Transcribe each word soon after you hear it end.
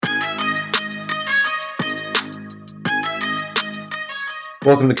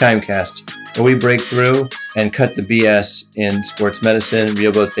Welcome to Kimecast, where we break through and cut the BS in sports medicine,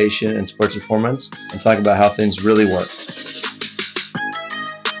 rehabilitation, and sports performance, and talk about how things really work.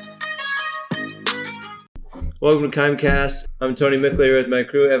 Welcome to Kimecast. I'm Tony Mickler with my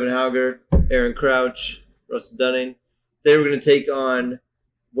crew, Evan Hauger, Aaron Crouch, Russell Dunning. Today we're going to take on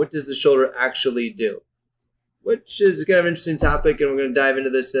what does the shoulder actually do, which is kind of an interesting topic, and we're going to dive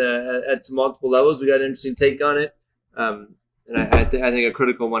into this at multiple levels. We got an interesting take on it. And I think a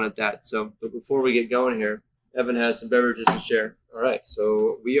critical one at that. But before we get going here, Evan has some beverages to share. All right,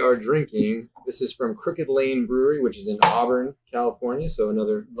 so we are drinking. This is from Crooked Lane Brewery, which is in Auburn, California. So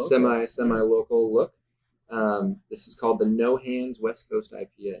another semi-local look. This is called the No Hands West Coast IPA.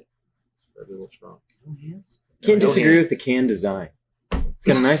 It's a little strong. No hands. Can't disagree with the can design. It's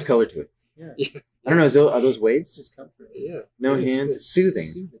got a nice color to it. Yeah. I don't know. Are those waves? Just comfort. Yeah. No hands. It's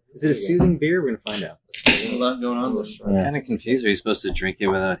soothing. Is it a soothing beer? We're gonna find out. There's a lot going on. I'm kind of confused. Are you supposed to drink it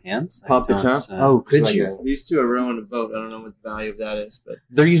without hands? Pop the top? Could you? These two are rowing a boat. I don't know what the value of that is, but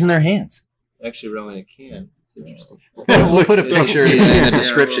they're using their hands. Actually rowing a can. It's interesting. We'll put a picture in the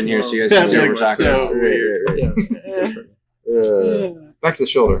description here so you guys can see what we're talking about. Weird. Back to the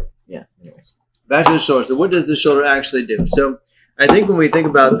shoulder. Yeah. Anyways. Back to the shoulder. So what does the shoulder actually do? So I think when we think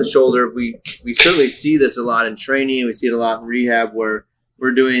about the shoulder, we certainly see this a lot in training. We see it a lot in rehab where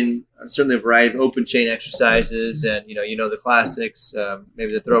we're doing certainly a variety of open chain exercises, and you know the classics.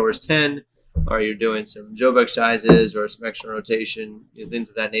 Maybe the thrower's 10, or you're doing some Job exercises or some extra rotation, things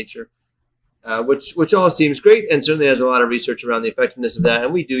of that nature, which all seems great, and certainly has a lot of research around the effectiveness of that,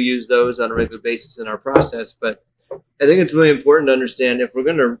 and we do use those on a regular basis in our process. But I think it's really important to understand if we're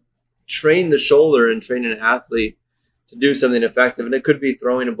going to train the shoulder and train an athlete to do something effective, and it could be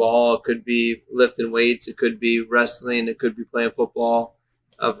throwing a ball, it could be lifting weights, it could be wrestling, it could be playing football,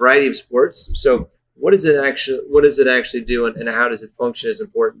 a variety of sports. So what does it actually do, and how does it function is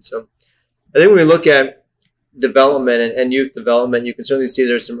important. So I think when we look at development and youth development, you can certainly see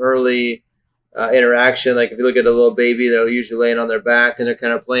there's some early interaction. Like if you look at a little baby, they're usually laying on their back and they're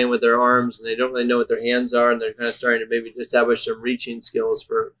kind of playing with their arms, and they don't really know what their hands are, and they're kind of starting to maybe establish some reaching skills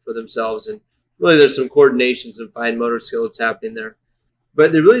for themselves. And really there's some coordination, some fine motor skill that's happening there.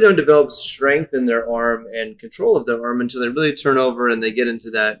 But they really don't develop strength in their arm and control of their arm until they really turn over and they get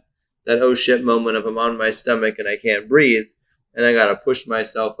into that oh shit moment of I'm on my stomach and I can't breathe and I got to push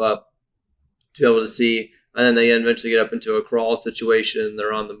myself up to be able to see. And then they eventually get up into a crawl situation and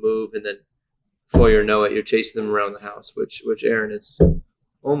they're on the move. And then before you know it, you're chasing them around the house, which Aaron is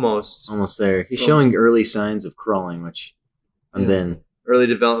almost there. He's showing early signs of crawling, which I'm then... Early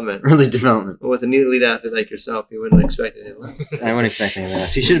development. Well, with an elite athlete like yourself, you wouldn't expect anything less. I wouldn't expect anything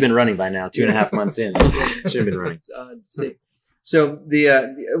less. He should have been running by now, 2.5 months in. Should have been running. It's odd to see. So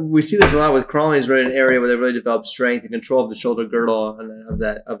we see this a lot with crawling is really an area where they really develop strength and control of the shoulder girdle of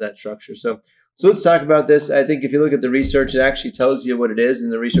that structure. So let's talk about this. I think if you look at the research, it actually tells you what it is,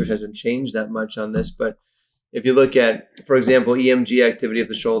 and the research hasn't changed that much on this. But if you look at, for example, EMG activity of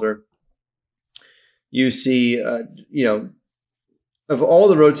the shoulder, you see, of all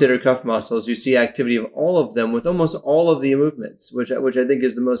the rotator cuff muscles, you see activity of all of them with almost all of the movements, which I think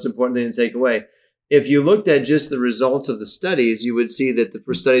is the most important thing to take away. If you looked at just the results of the studies, you would see that the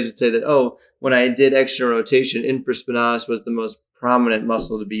studies would say that, when I did external rotation, infraspinatus was the most prominent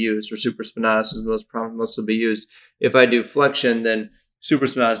muscle to be used, or supraspinatus is the most prominent muscle to be used. If I do flexion, then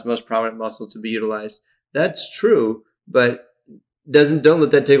supraspinatus is the most prominent muscle to be utilized. That's true, but don't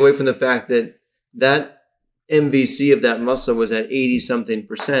let that take away from the fact that MVC of that muscle was at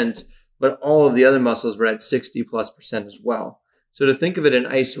 80-something%, but all of the other muscles were at 60+% as well. So to think of it in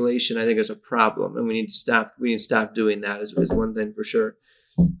isolation, I think is a problem, and we need to stop doing that. Is one thing for sure.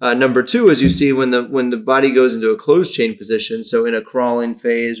 Number two is you see when the body goes into a closed chain position, so in a crawling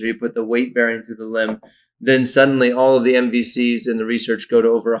phase where you put the weight bearing through the limb, then suddenly all of the MVCs in the research go to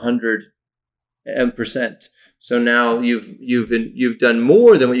over 100%. So now you've done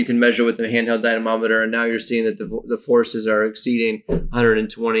more than what you can measure with a handheld dynamometer, and now you're seeing that the forces are exceeding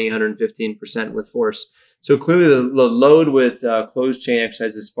 120, 115% with force. So clearly the load with closed chain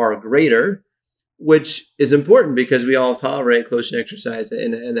exercise is far greater, which is important because we all tolerate closed chain exercise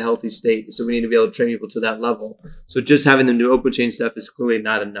in a healthy state. So we need to be able to train people to that level. So just having them do open chain stuff is clearly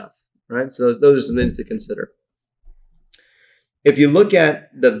not enough, right? So those are some things to consider. If you look at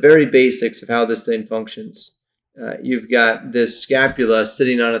the very basics of how this thing functions, you've got this scapula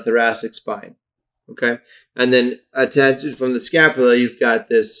sitting on a thoracic spine, okay? And then attached from the scapula, you've got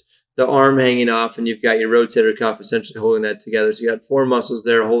the arm hanging off, and you've got your rotator cuff essentially holding that together. So you got 4 muscles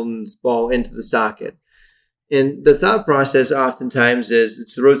there holding this ball into the socket. And the thought process oftentimes is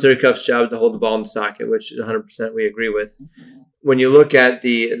it's the rotator cuff's job to hold the ball in the socket, which 100% we agree with. when you look at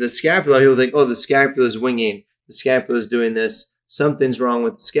the scapula, people think, oh, the scapula is winging. The scapula is doing this. Something's wrong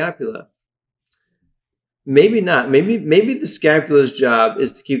with the scapula. Maybe not. Maybe the scapula's job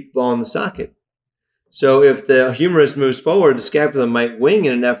is to keep the ball in the socket. So if the humerus moves forward, the scapula might wing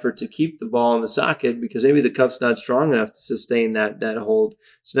in an effort to keep the ball in the socket because maybe the cuff's not strong enough to sustain that hold.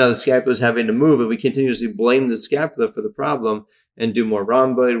 So now the scapula is having to move. If we continuously blame the scapula for the problem and do more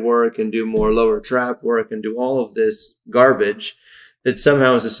rhomboid work and do more lower trap work and do all of this garbage that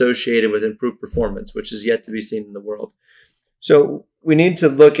somehow is associated with improved performance, which is yet to be seen in the world. So we need to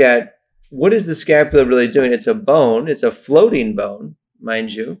look at what is the scapula really doing? It's a bone. It's a floating bone,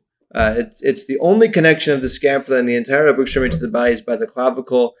 mind you. It's the only connection of the scapula and the entire upper extremity to the body is by the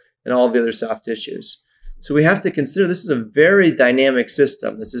clavicle and all the other soft tissues. So we have to consider this is a very dynamic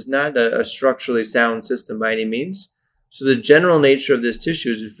system. This is not a structurally sound system by any means. So the general nature of this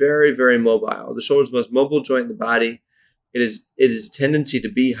tissue is very, very mobile. The shoulder is the most mobile joint in the body. It is tendency to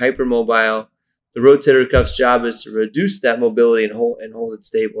be hypermobile. The rotator cuff's job is to reduce that mobility and hold it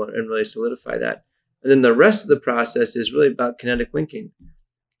stable and really solidify that. And then the rest of the process is really about kinetic linking.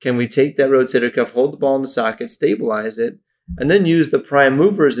 Can we take that rotator cuff, hold the ball in the socket, stabilize it, and then use the prime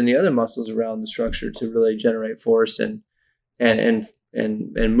movers and the other muscles around the structure to really generate force and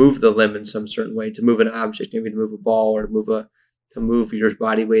move the limb in some certain way, to move an object, maybe to move a ball or to move your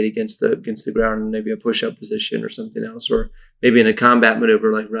body weight against the ground in maybe a push-up position or something else, or maybe in a combat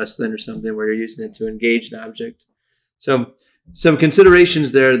maneuver like wrestling or something where you're using it to engage an object. So some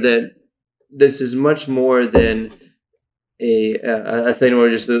considerations there that this is much more than a thing where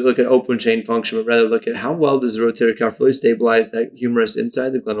we just look at open chain function, but rather look at how well does the rotator cuff really stabilize that humerus inside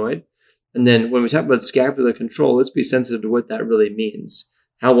the glenoid. And then when we talk about scapular control, let's be sensitive to what that really means.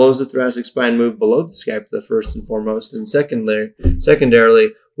 How well does the thoracic spine move below the scapula first and foremost? And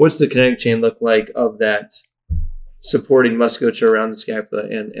secondarily, what's the kinetic chain look like of that supporting musculature around the scapula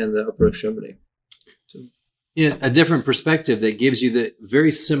and the upper extremity? Yeah, a different perspective that gives you the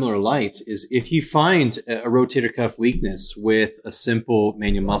very similar light is if you find a rotator cuff weakness with a simple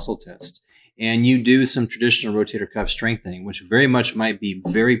manual muscle test and you do some traditional rotator cuff strengthening, which very much might be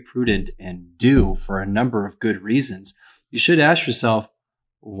very prudent and do for a number of good reasons, you should ask yourself,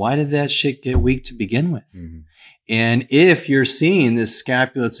 why did that shit get weak to begin with? Mm-hmm. And if you're seeing this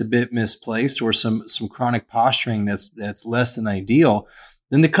scapula that's a bit misplaced or some chronic posturing that's less than ideal,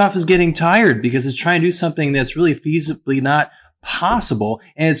 then the cuff is getting tired because it's trying to do something that's really feasibly not possible,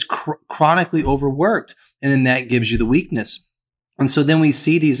 and it's chronically overworked. And then that gives you the weakness. And so then we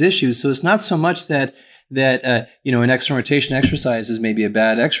see these issues. So it's not so much that an external rotation exercise is maybe a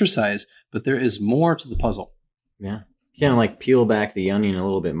bad exercise, but there is more to the puzzle. Yeah. Kind of like peel back the onion a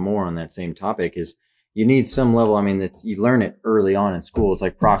little bit more on that same topic is you need some level. I mean, that you learn it early on in school. It's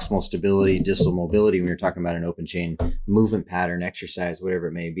like proximal stability, distal mobility when you're talking about an open chain movement pattern, exercise, whatever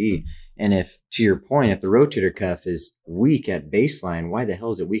it may be. And if, to your point, if the rotator cuff is weak at baseline, why the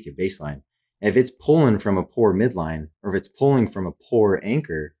hell is it weak at baseline? If it's pulling from a poor midline or if it's pulling from a poor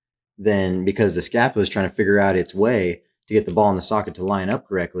anchor, then because the scapula is trying to figure out its way to get the ball in the socket to line up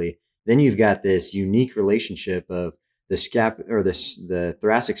correctly, then you've got this unique relationship of the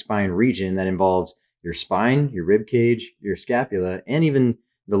thoracic spine region that involves your spine, your rib cage, your scapula, and even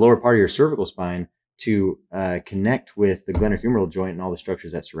the lower part of your cervical spine to connect with the glenohumeral joint and all the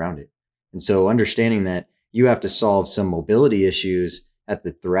structures that surround it. And so understanding that you have to solve some mobility issues at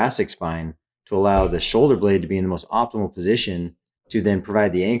the thoracic spine to allow the shoulder blade to be in the most optimal position to then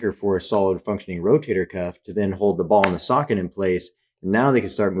provide the anchor for a solid functioning rotator cuff to then hold the ball in the socket in place. And now they can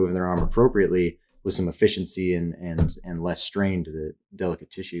start moving their arm appropriately with some efficiency and less strain to the delicate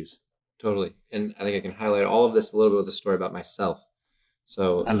tissues. Totally. And I think I can highlight all of this a little bit with a story about myself.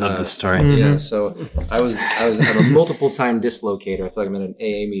 So I love this story. Yeah. So I'm a multiple time dislocator. I feel like I'm at an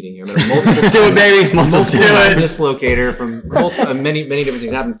AA meeting here. I'm at a multiple do it, baby. Multiple time dislocator from many different things.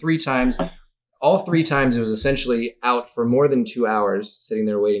 It happened 3 times. All 3 times it was essentially out for more than 2 hours, sitting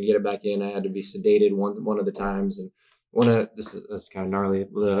there waiting to get it back in. I had to be sedated one of the times, and this is kind of gnarly.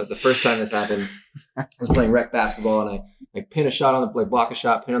 The first time this happened, I was playing rec basketball and I pin a shot on block a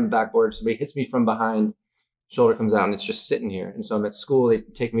shot, pin on the backboard. Somebody hits me from behind, shoulder comes out, and it's just sitting here. And so I'm at school. They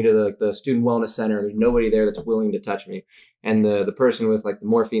take me to the student wellness center. There's nobody there that's willing to touch me, and the person with the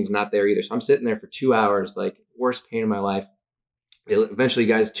morphine's not there either. So I'm sitting there for 2 hours, worst pain in my life. Eventually,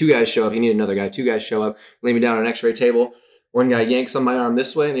 2 guys show up. You need another guy. 2 guys show up, lay me down on an X-ray table. One guy yanks on my arm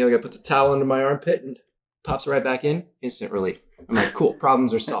this way, and the other guy puts a towel under my armpit and pops it right back in. Instant relief. I'm like, cool,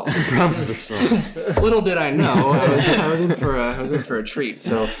 problems are solved. Little did I know, I was in for a treat.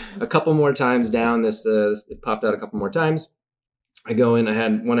 So a couple more times down, this it popped out a couple more times. I go in. I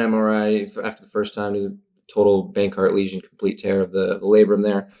had one MRI after the first time. total Bankart lesion, complete tear of the labrum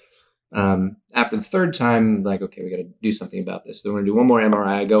there. After the third time, like, okay, we got to do something about this. So we're going to do one more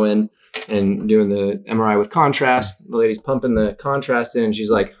MRI. I go in and doing the MRI with contrast. The lady's pumping the contrast in, and she's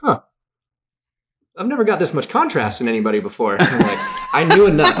like, I've never got this much contrast in anybody before. I'm like, I knew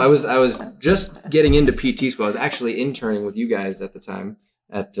enough. I was just getting into PT school. I was actually interning with you guys at the time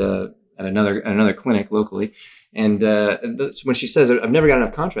at another clinic locally. And when she says, I've never got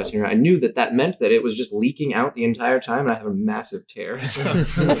enough contrast in here, I knew that meant that it was just leaking out the entire time, and I have a massive tear. So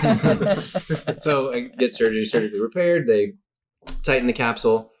I get surgically repaired. They tighten the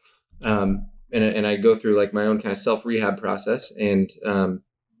capsule, and I go through like my own kind of self-rehab process. And I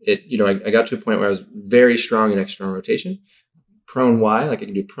got to a point where I was very strong in external rotation, prone Y, like I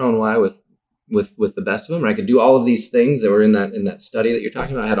can do prone Y with the best of them. And I could do all of these things that were in that study that you're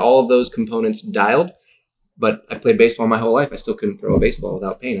talking about. I had all of those components dialed. But I played baseball my whole life. I still couldn't throw a baseball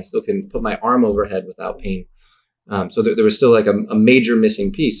without pain. I still couldn't put my arm overhead without pain. So there was still like a major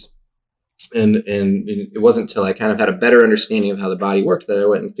missing piece. And it wasn't until I kind of had a better understanding of how the body worked that I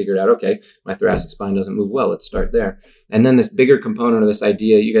went and figured out, okay, my thoracic spine doesn't move well. Let's start there. And then this bigger component of this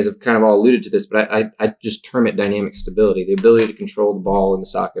idea, you guys have kind of all alluded to this, but I just term it dynamic stability, the ability to control the ball in the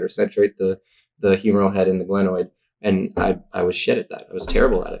socket or centrate the humeral head in the glenoid. And I was shit at that. I was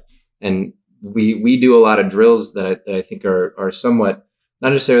terrible at it. And we do a lot of drills that I think are somewhat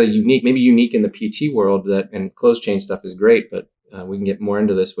not necessarily unique, maybe unique in the PT world, and closed chain stuff is great, but we can get more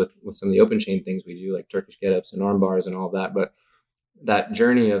into this with some of the open chain things we do, like Turkish get-ups and arm bars and all of that. But that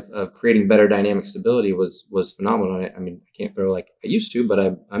journey of creating better dynamic stability was phenomenal. I mean, I can't throw like I used to,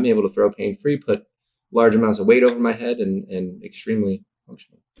 but I'm able to throw pain-free, put large amounts of weight over my head, and extremely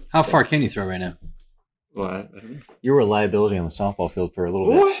functional. How far can you throw right now? Well, I don't know. You were a liability on the softball field for a little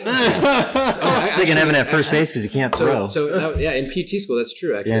bit. Sticking Evan at first base because he can't throw. In PT school, that's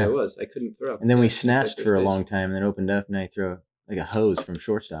true. Actually, Yeah. I couldn't throw. And then we snatched for a long time and then opened up and I throw like a hose from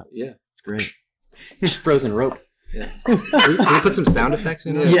shortstop. Yeah. It's great. Frozen rope. Yeah. Can we put some sound effects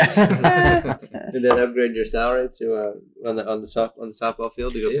in it? Yeah. Did that upgrade your salary to on the softball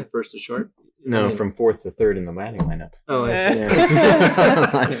field to go from first to short? No, from fourth to third in the batting lineup. Oh, I see.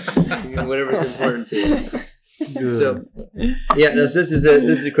 Yeah. Whatever's important to you. So, this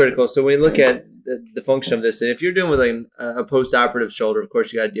is critical. So when you look at the function of this, and if you're doing with like a post-operative shoulder, of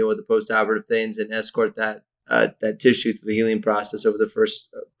course you got to deal with the post-operative things and escort that tissue through the healing process over the first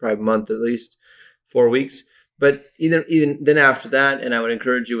probably month, at least 4 weeks. But even then after that, and I would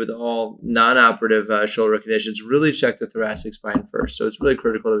encourage you with all non-operative shoulder conditions, really check the thoracic spine first. So it's really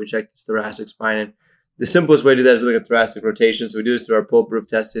critical that we check this thoracic spine. And the simplest way to do that is we look at thoracic rotation. So we do this through our pull-proof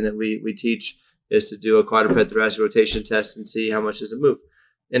testing that we teach, is to do a quadruped thoracic rotation test and see how much does it move.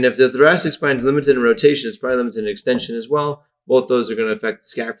 And if the thoracic spine is limited in rotation, it's probably limited in extension as well. Both those are going to affect the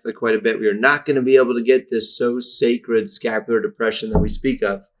scapula quite a bit. We are not going to be able to get this so sacred scapular depression that we speak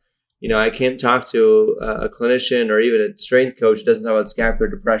of. You know, I can't talk to a clinician or even a strength coach who doesn't know about scapular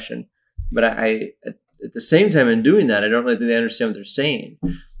depression. But I at the same time, in doing that, I don't really think they understand what they're saying.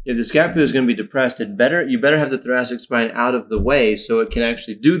 If the scapula is going to be depressed, you better have the thoracic spine out of the way so it can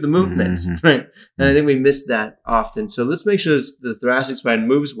actually do the movement, right? And I think we miss that often. So let's make sure the thoracic spine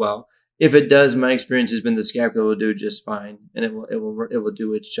moves well. If it does, my experience has been the scapula will do just fine, and it will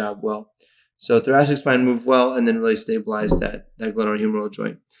do its job well. So thoracic spine move well, and then really stabilize that glenohumeral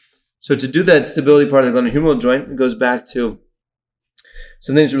joint. So to do that stability part of the glenohumeral joint, it goes back to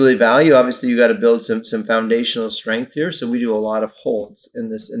some things to really value. Obviously, you got to build some foundational strength here. So we do a lot of holds in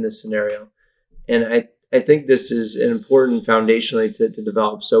this scenario, and I think this is an important foundationally to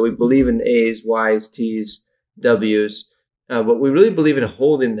develop. So we believe in A's, Y's, T's, W's, but we really believe in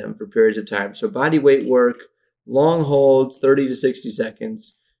holding them for periods of time. So body weight work, long holds, 30 to 60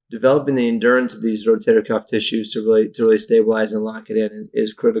 seconds. Developing the endurance of these rotator cuff tissues to really stabilize and lock it in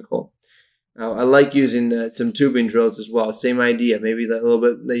is critical. I like using some tubing drills as well. Same idea. Maybe a little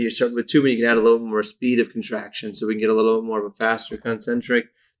bit. You start with tubing, you can add a little bit more speed of contraction, so we can get a little bit more of a faster concentric,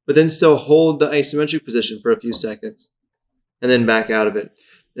 but then still hold the isometric position for a few seconds, and then back out of it.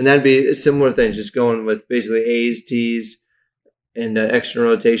 And that'd be a similar thing, just going with basically A's, T's, and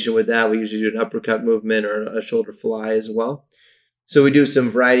external rotation with that. We usually do an uppercut movement or a shoulder fly as well. So we do some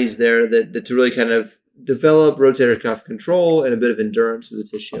varieties there that to really kind of develop rotator cuff control and a bit of endurance of the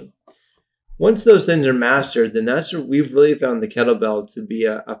tissue. Once those things are mastered, then that's where we've really found the kettlebell to be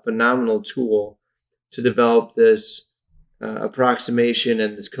a phenomenal tool to develop this approximation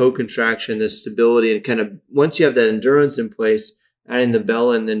and this co-contraction, this stability, and kind of once you have that endurance in place, adding the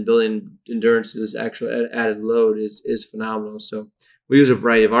bell and then building endurance to this actual added load is phenomenal. So we use a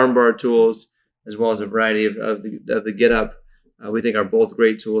variety of armbar tools as well as a variety of the get up we think are both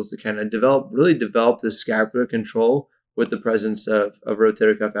great tools to kind of develop the scapular control with the presence of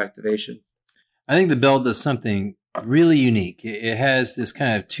rotator cuff activation. I think the bell does something really unique. It has this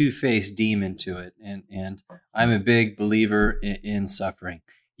kind of two-faced demon to it, and I'm a big believer in suffering.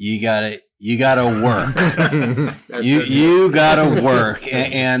 You gotta work. you gotta work,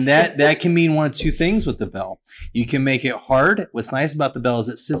 and that can mean one of two things with the bell. You can make it hard. What's nice about the bell is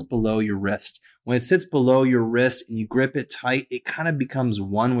it sits below your wrist. When it sits below your wrist and you grip it tight, it kind of becomes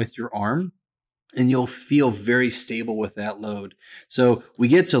one with your arm. And you'll feel very stable with that load. So we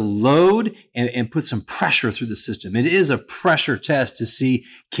get to load and put some pressure through the system. It is a pressure test to see,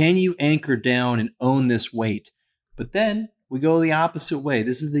 can you anchor down and own this weight? But then we go the opposite way.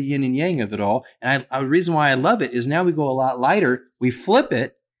 This is the yin and yang of it all. And the reason why I love it is now we go a lot lighter. We flip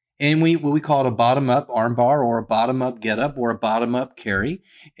it, and what we call it a bottom-up arm bar, or a bottom-up get-up, or a bottom-up carry.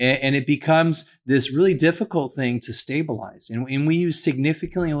 And it becomes this really difficult thing to stabilize. And we use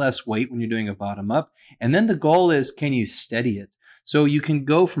significantly less weight when you're doing a bottom-up. And then the goal is, can you steady it? So you can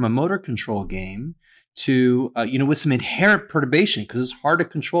go from a motor control game to, with some inherent perturbation, because it's hard to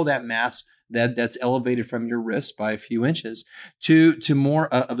control that mass that's elevated from your wrist by a few inches, to more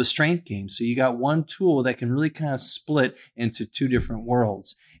of a strength game. So you got one tool that can really kind of split into two different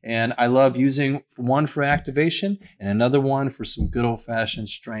worlds. And I love using one for activation and another one for some good old-fashioned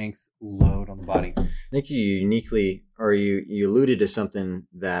strength load on the body. I think you alluded to something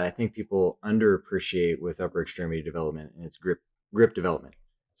that I think people underappreciate with upper extremity development, and it's grip development.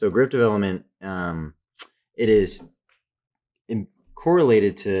 So grip development, it is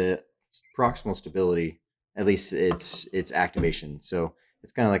correlated to proximal stability, at least its activation. So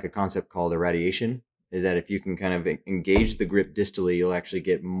it's kind of like a concept called irradiation, is that if you can kind of engage the grip distally, you'll actually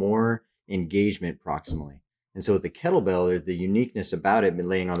get more engagement proximally. And so with the kettlebell, there's the uniqueness about it,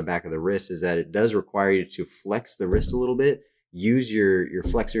 laying on the back of the wrist, is that it does require you to flex the wrist a little bit, use your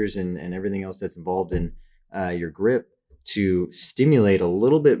flexors and everything else that's involved in your grip to stimulate a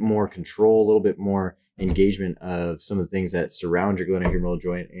little bit more control, a little bit more engagement of some of the things that surround your glenohumeral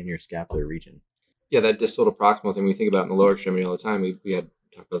joint and your scapular region. Yeah, that distal to proximal thing we think about in the lower extremity all the time. We had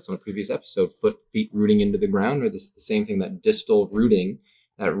talked about this on a previous episode, feet rooting into the ground, or this the same thing, that distal rooting,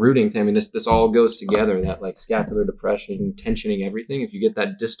 that rooting thing. I mean, this all goes together, that like scapular depression, tensioning everything. If you get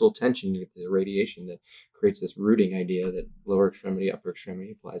that distal tension, you get this radiation that creates this rooting idea that lower extremity, upper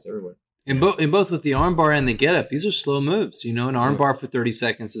extremity applies everywhere. In both with the arm bar and the get up, these are slow moves. An arm bar for 30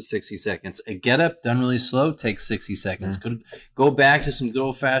 seconds is 60 seconds. A get up done really slow takes 60 seconds. Go back to some good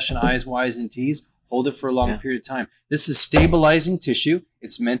old fashioned I's, Y's, and T's. Hold it for a long period of time. This is stabilizing tissue.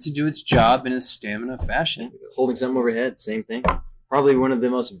 It's meant to do its job in a stamina fashion. Holding something overhead, same thing. Probably one of the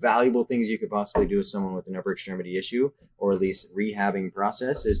most valuable things you could possibly do with someone with an upper extremity issue, or at least rehabbing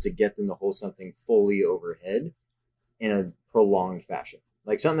process, is to get them to hold something fully overhead in a prolonged fashion.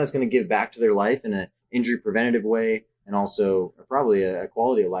 Like something that's going to give back to their life in an injury preventative way, and also probably a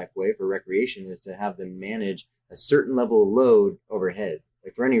quality of life way for recreation, is to have them manage a certain level of load overhead.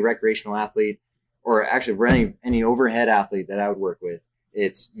 Like for any recreational athlete, or actually for any overhead athlete that I would work with,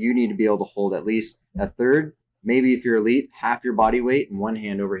 it's you need to be able to hold at least a third, maybe if you're elite, half your body weight in one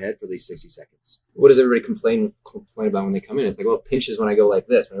hand overhead for at least 60 seconds. What does everybody complain about when they come in? It's like, well, it pinches when I go like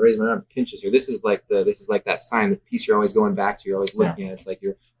this. When I raise my arm, it pinches here. This is like that sign, the piece you're always going back to, you're always looking at. It's like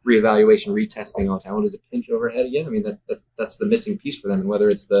your reevaluation, retesting all the time. Well, does it pinch overhead again? I mean, that's the missing piece for them. And whether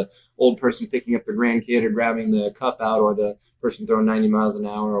it's the old person picking up their grandkid or grabbing the cup out, or the person throwing 90 miles an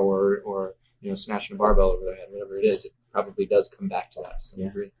hour, or snatching a barbell over their head, whatever it is, it probably does come back to that to some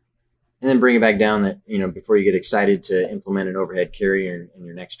degree. And then bring it back down that, before you get excited to implement an overhead carry in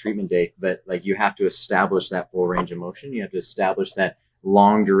your next treatment day, but like you have to establish that full range of motion. You have to establish that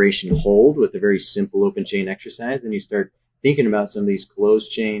long duration hold with a very simple open chain exercise. And you start thinking about some of these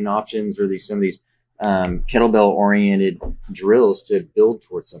closed chain options, or some of these kettlebell oriented drills to build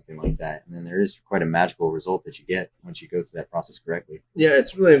towards something like that. And then there is quite a magical result that you get once you go through that process correctly. Yeah,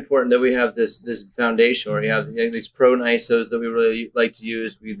 it's really important that we have this foundation, where you have these prone isos that we really like to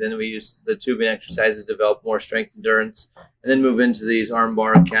use. We use the tubing exercises to develop more strength endurance, and then move into these arm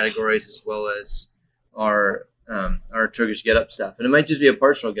bar categories, as well as our Turkish get up stuff. And it might just be a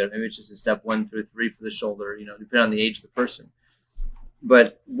partial get up. Maybe it's just a step 1 through 3 for the shoulder, depending on the age of the person.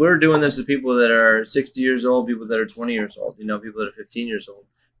 But we're doing this with people that are 60 years old, people that are 20 years old, people that are 15 years old.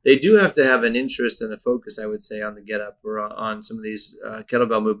 They do have to have an interest and a focus, I would say, on the get up, or on some of these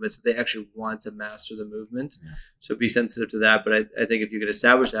kettlebell movements, that they actually want to master the movement. Yeah. So be sensitive to that. But I think if you could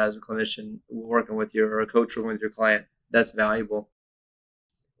establish that as a clinician working with you, or a coach working with your client, that's valuable.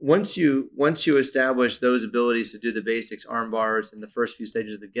 Once you establish those abilities to do the basics, arm bars, and the first few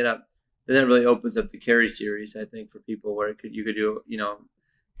stages of the get up, then that really opens up the carry series, I think, for people where you could do,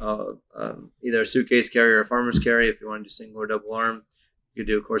 either a suitcase carry or a farmer's carry if you want to do single or double arm. You could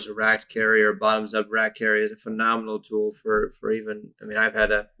do, of course, a racked carry or bottoms up rack carry is a phenomenal tool for even. I mean, I've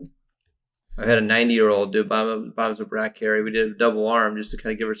had a 90-year-old do bottoms up rack carry. We did a double arm just to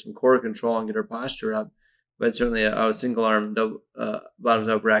kind of give her some core control and get her posture up. But certainly a single arm bottoms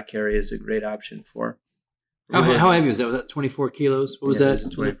up rack carry is a great option for. How heavy was that? Was that 24 kilos? What was that? It was a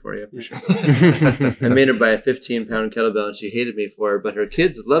 24, yeah, for sure. I made her buy a 15-pound kettlebell, and she hated me for it, but her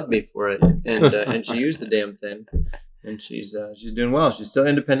kids loved me for it, and she used the damn thing, and she's doing well. She's still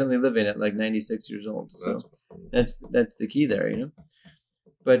independently living at like 96 years old. So that's the key there,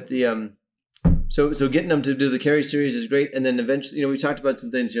 But the so getting them to do the carry series is great, and then eventually, we talked about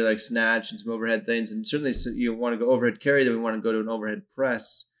some things here like snatch and some overhead things, and certainly you want to go overhead carry, then we want to go to an overhead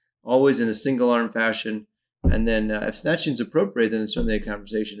press, always in a single arm fashion. And then if snatching is appropriate, then there's certainly a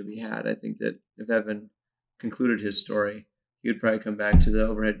conversation to be had. I think that if Evan concluded his story, he would probably come back to the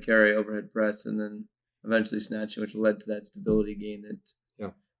overhead carry, overhead press, and then eventually snatching, which led to that stability gain.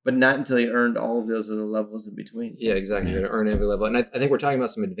 But not until he earned all of those other levels in between. Yeah, exactly. You're going to earn every level. And I think we're talking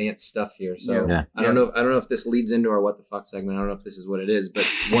about some advanced stuff here. So I don't know if this leads into our what the fuck segment. I don't know if this is what it is, but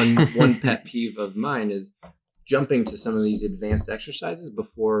one pet peeve of mine is jumping to some of these advanced exercises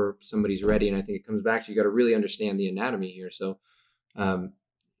before somebody's ready. And I think it comes back to you got to really understand the anatomy here. So I've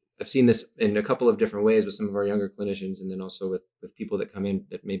seen this in a couple of different ways with some of our younger clinicians, and then also with people that come in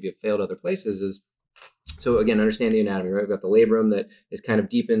that maybe have failed other places so again, understand the anatomy, right? We've got the labrum that is kind of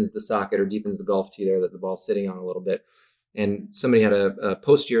deepens the socket or deepens the golf tee there that the ball's sitting on a little bit. And somebody had a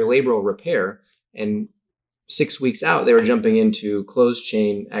posterior labral repair, and 6 weeks out, they were jumping into closed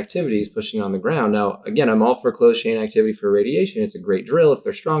chain activities, pushing on the ground. Now, again, I'm all for closed chain activity for radiation. It's a great drill. If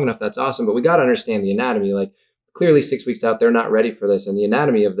they're strong enough, that's awesome. But we got to understand the anatomy. Like clearly 6 weeks out, they're not ready for this. And the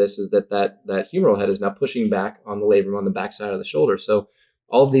anatomy of this is that humeral head is now pushing back on the labrum on the backside of the shoulder. So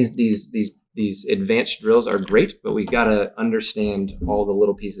all of these advanced drills are great, but we've got to understand all the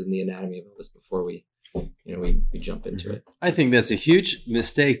little pieces in the anatomy of all this before we jump into it. I think that's a huge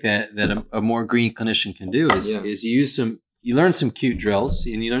mistake that a more green clinician can do is you learn some cute drills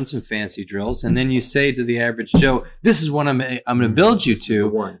and you learn some fancy drills, and then you say to the average Joe, "This is what I'm going to build you to."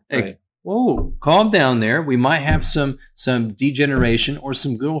 Right. Whoa, calm down there. We might have some degeneration or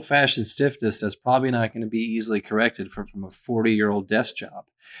some good old-fashioned stiffness that's probably not going to be easily corrected from a 40-year-old desk job.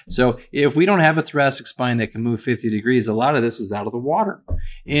 So if we don't have a thoracic spine that can move 50 degrees, a lot of this is out of the water.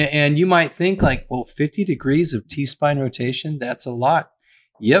 And you might think like, well, 50 degrees of T-spine rotation, that's a lot.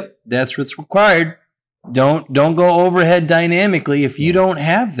 Yep, that's what's required. Don't go overhead dynamically if you don't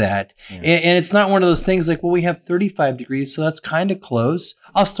have that. Yeah. And it's not one of those things like, well, we have 35 degrees, so that's kind of close.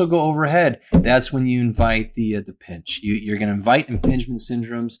 I'll still go overhead. That's when you invite the pinch. You're going to invite impingement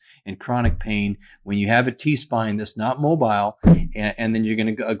syndromes and chronic pain when you have a T-spine that's not mobile, and then you're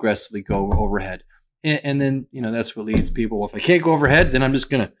going to aggressively go overhead. And then, that's what leads people. Well, if I can't go overhead, then I'm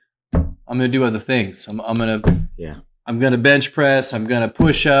going to do other things. I'm going to bench press. I'm going to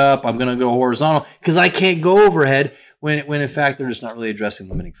push up. I'm going to go horizontal because I can't go overhead when in fact they're just not really addressing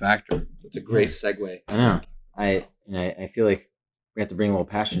the limiting factor. It's a great segue. I know. I feel like we have to bring a little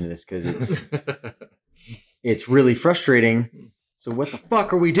passion to this because it's really frustrating. So what the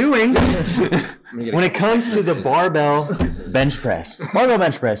fuck are we doing when it comes to the barbell bench press? Barbell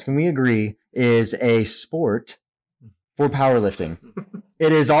bench press, can we agree, is a sport for powerlifting.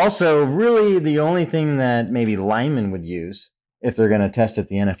 It is also really the only thing that maybe linemen would use if they're going to test at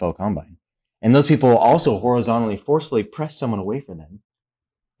the NFL Combine. And those people also horizontally, forcefully press someone away from them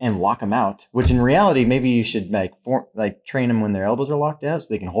and lock them out, which in reality, maybe you should train them when their elbows are locked out so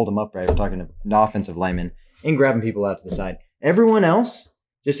they can hold them upright. We're talking to an offensive lineman and grabbing people out to the side. Everyone else,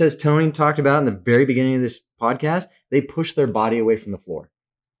 just as Tony talked about in the very beginning of this podcast, they push their body away from the floor.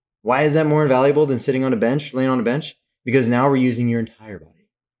 Why is that more valuable than sitting on a bench, laying on a bench? Because now we're using your entire body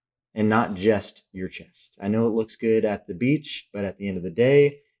and not just your chest. I know it looks good at the beach, but at the end of the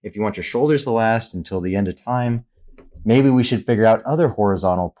day, if you want your shoulders to last until the end of time, maybe we should figure out other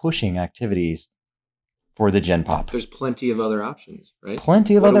horizontal pushing activities for the Gen Pop. There's plenty of other options, right?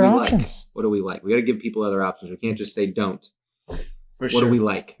 Plenty of other options. What do we like? We got to give people other options. We can't just say don't. For sure. What do we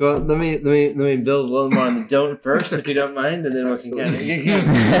like? Well, let me build a little more on the don't first, if you don't mind, and then we can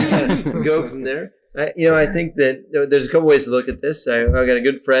kind of go from there. I think that there's a couple ways to look at this. I got a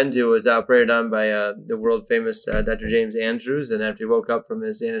good friend who was operated on by the world famous Dr. James Andrews, and after he woke up from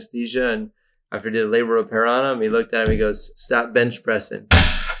his anesthesia and after he did a labor repair on him, he looked at him, he goes, "Stop bench pressing."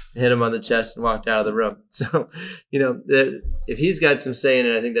 Hit him on the chest and walked out of the room. So, if he's got some say in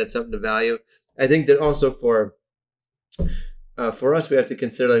it, I think that's something to value. I think that also for for us, we have to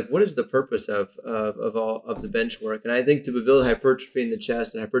consider like what is the purpose of all of the bench work, and I think to build hypertrophy in the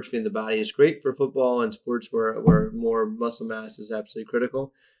chest and hypertrophy in the body is great for football and sports where more muscle mass is absolutely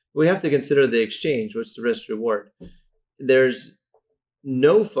critical. We have to consider the exchange. What's the risk reward? There's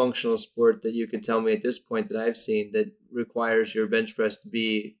no functional sport that you can tell me at this point that I've seen that requires your bench press to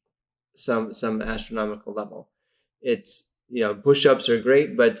be some astronomical level. It's push-ups are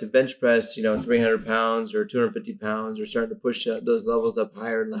great, but to bench press, 300 pounds or 250 pounds or starting to push those levels up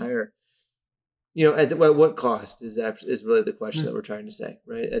higher and higher, at what cost is really the question that we're trying to say,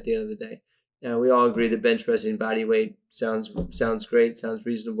 right? At the end of the day. Now, we all agree that bench pressing body weight sounds great, sounds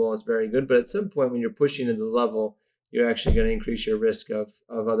reasonable, it's very good. But at some point when you're pushing into the level, you're actually going to increase your risk of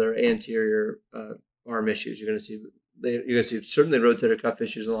other anterior arm issues. You're going to see certainly rotator cuff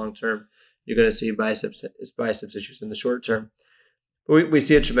issues long term. You're going to see biceps issues in the short term. But we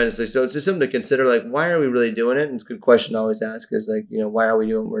see it tremendously. So it's just something to consider, like, why are we really doing it? And it's a good question to always ask is like, why are we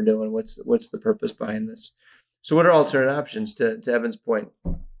doing what we're doing? What's the purpose behind this? So what are alternate options to Evan's point?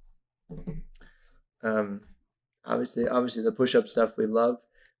 Obviously the push-up stuff we love.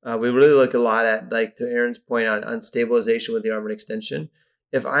 We really look a lot at, like to Aaron's point on stabilization with the arm and extension.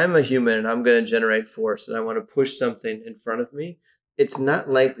 If I'm a human and I'm going to generate force and I want to push something in front of me, it's not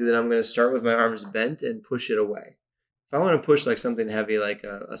likely that I'm going to start with my arms bent and push it away. If I want to push like something heavy, like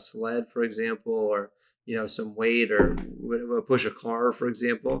a sled, for example, or some weight, or push a car, for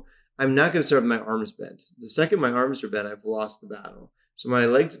example, I'm not going to start with my arms bent. The second my arms are bent, I've lost the battle. So my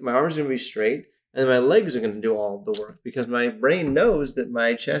arms are going to be straight, and my legs are going to do all the work because my brain knows that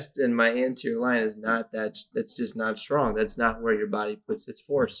my chest and my anterior line is not that's just not strong. That's not where your body puts its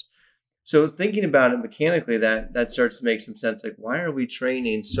force. So thinking about it mechanically, that starts to make some sense. Like, why are we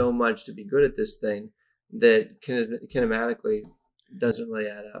training so much to be good at this thing that kinematically doesn't really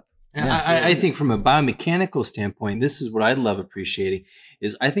add up? I think from a biomechanical standpoint, this is what I love appreciating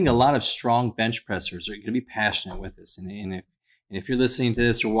is I think a lot of strong bench pressers are going to be passionate with this. And if you're listening to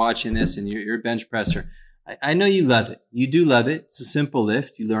this or watching this and you're a bench presser, I know you love it. You do love it. It's a simple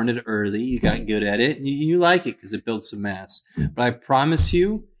lift. You learned it early. You got good at it. And you like it because it builds some mass. But I promise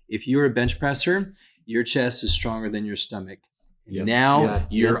you, if you're a bench presser, your chest is stronger than your stomach. Yep. Now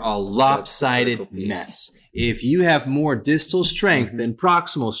you're a lopsided mess. If you have more distal strength than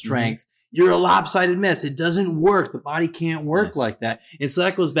proximal strength, you're a lopsided mess. It doesn't work. The body can't work like that. And so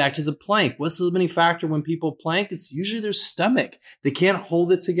that goes back to the plank. What's the limiting factor when people plank? It's usually their stomach. They can't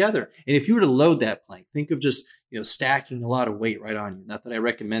hold it together. And if you were to load that plank, think of just stacking a lot of weight right on you. Not that I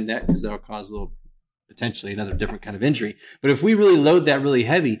recommend that because that'll cause potentially another different kind of injury. But if we really load that really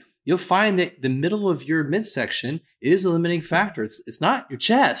heavy, you'll find that the middle of your midsection is a limiting factor. It's not your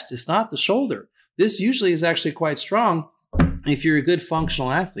chest. It's not the shoulder. This usually is actually quite strong if you're a good functional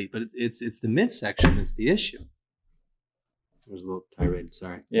athlete, but it's the midsection that's the issue. There was a little tirade.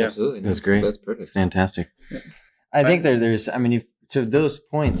 Sorry. Yeah, absolutely. That's great. That's perfect. It's fantastic. Yeah. I think there's, to those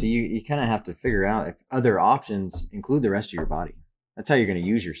points, you kind of have to figure out if other options include the rest of your body. That's how you're going to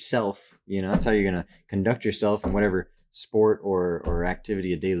use yourself. That's how you're going to conduct yourself in whatever sport or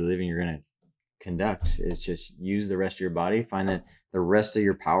activity of daily living you're going to conduct. It's just use the rest of your body. Find that the rest of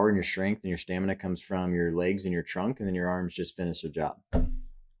your power and your strength and your stamina comes from your legs and your trunk, and then your arms just finish the job.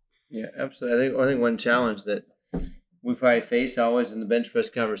 Yeah, absolutely. I think one challenge that we probably face always in the bench press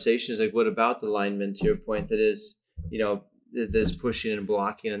conversation is like, what about the linemen? To your point, that is, this pushing and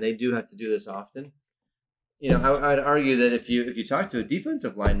blocking, and they do have to do this often. I'd argue that if you talk to a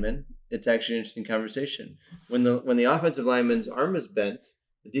defensive lineman, it's actually an interesting conversation. When the offensive lineman's arm is bent,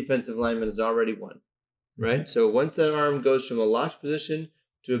 the defensive lineman has already won, right? So once that arm goes from a locked position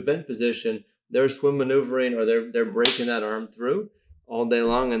to a bent position, they're swim maneuvering or they're breaking that arm through all day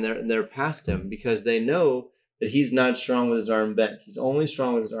long, and they're past him because they know that he's not strong with his arm bent. He's only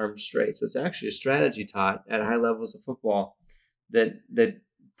strong with his arm straight. So it's actually a strategy taught at high levels of football that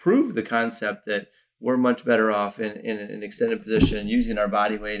prove the concept that we're much better off in an extended position and using our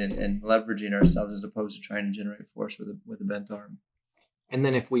body weight and leveraging ourselves as opposed to trying to generate force with a bent arm. And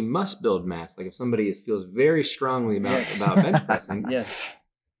then if we must build mass, like if somebody feels very strongly about bench pressing,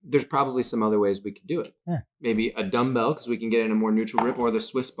 there's probably some other ways we could do it. Yeah. Maybe a dumbbell, because we can get in a more neutral grip, or the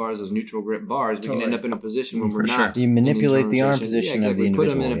Swiss bars, those neutral grip bars. We can end up in a position when we're not. Do you manipulate the arm position of the individual?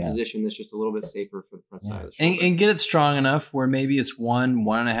 Put them in a position that's just a little bit safer for the front side of the shoulder. And get it strong enough where maybe it's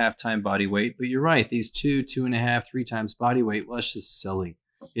 1.5 time body weight. But you're right, these 2.5, 3 times body weight, well, that's just silly.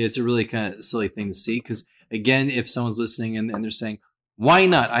 It's a really kind of silly thing to see because, again, if someone's listening and they're saying, why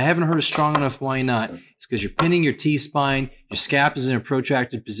not? I haven't heard a strong enough why not. It's because you're pinning your T-spine, your scap is in a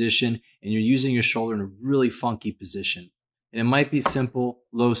protracted position, and you're using your shoulder in a really funky position. And it might be simple,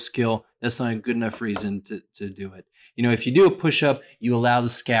 low skill. That's not a good enough reason to do it. If you do a push-up, you allow the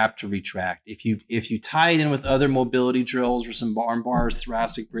scap to retract. If you tie it in with other mobility drills or some arm bars,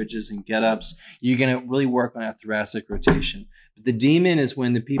 thoracic bridges, and get-ups, you're going to really work on that thoracic rotation. But the demon is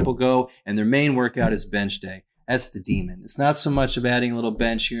when the people go and their main workout is bench day. That's the demon. It's not so much of adding a little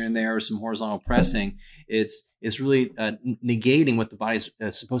bench here and there or some horizontal pressing. It's really negating what the body's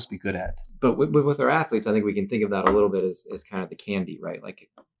supposed to be good at. But with our athletes, I think we can think of that a little bit as kind of the candy, right? Like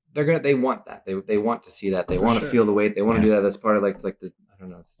they want that. They want to see that. They want to feel the weight. They want to do that. That's part of it's like the, I don't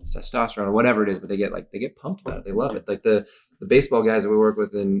know, it's testosterone or whatever it is, but they get pumped about it. They love it. Like the baseball guys that we work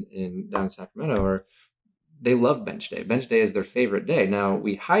with in down in Sacramento they love bench day. Bench day is their favorite day. Now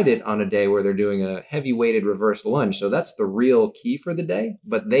we hide it on a day where they're doing a heavy weighted reverse lunge. So that's the real key for the day,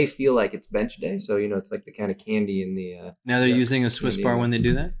 but they feel like it's bench day. So, it's like the kind of candy in the, now they're using a Swiss bar when they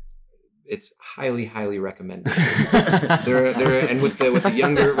do that. It's highly, highly recommended. And with the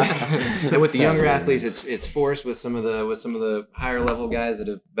younger athletes, it's forced with some of the higher level guys that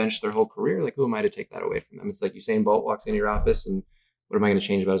have benched their whole career. Like, who am I to take that away from them? It's like Usain Bolt walks into your office and, what am I going to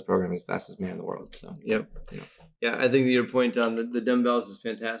change about his program? He's the fastest man in the world. So, yep. Yeah, I think your point on the dumbbells is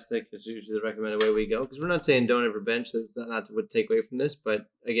fantastic. It's usually the recommended way we go, because we're not saying don't ever bench. That's not to take away from this, but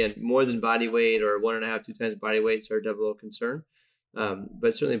again, more than body weight or 1.5, 2 times body weight start to have a little concern.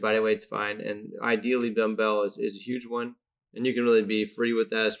 But certainly body weight's fine, and ideally dumbbell is a huge one, and you can really be free with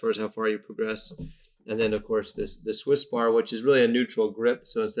that as far as how far you progress. And then of course the Swiss bar, which is really a neutral grip.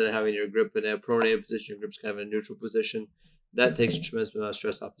 So instead of having your grip in a pronated position, your grip's kind of in a neutral position. That takes a tremendous amount of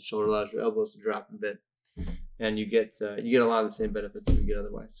stress off the shoulder, allows your elbows to drop a bit, and you get a lot of the same benefits that we get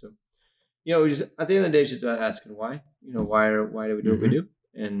otherwise. So, we just at the end of the day, it's just about asking why. Why do we do what we do,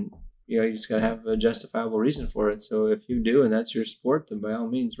 and you just gotta have a justifiable reason for it. So if you do, and that's your sport, then by all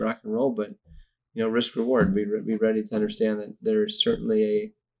means, rock and roll. But risk reward. Be ready to understand that there's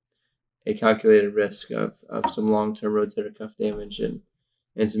certainly a calculated risk of some long term rotator cuff damage and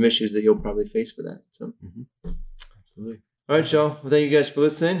some issues that you'll probably face for that. So, absolutely. All right, y'all. Well, thank you guys for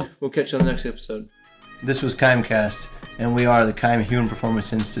listening. We'll catch you on the next episode. This was Keimcast, and we are the Keim Human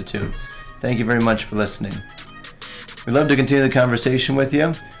Performance Institute. Thank you very much for listening. We'd love to continue the conversation with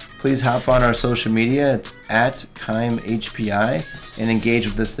you. Please hop on our social media. It's at KeimHPI and engage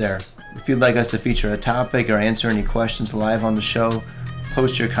with us there. If you'd like us to feature a topic or answer any questions live on the show,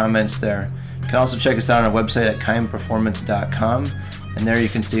 post your comments there. You can also check us out on our website at keimperformance.com, and there you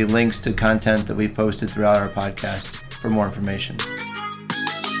can see links to content that we've posted throughout our podcast for more information.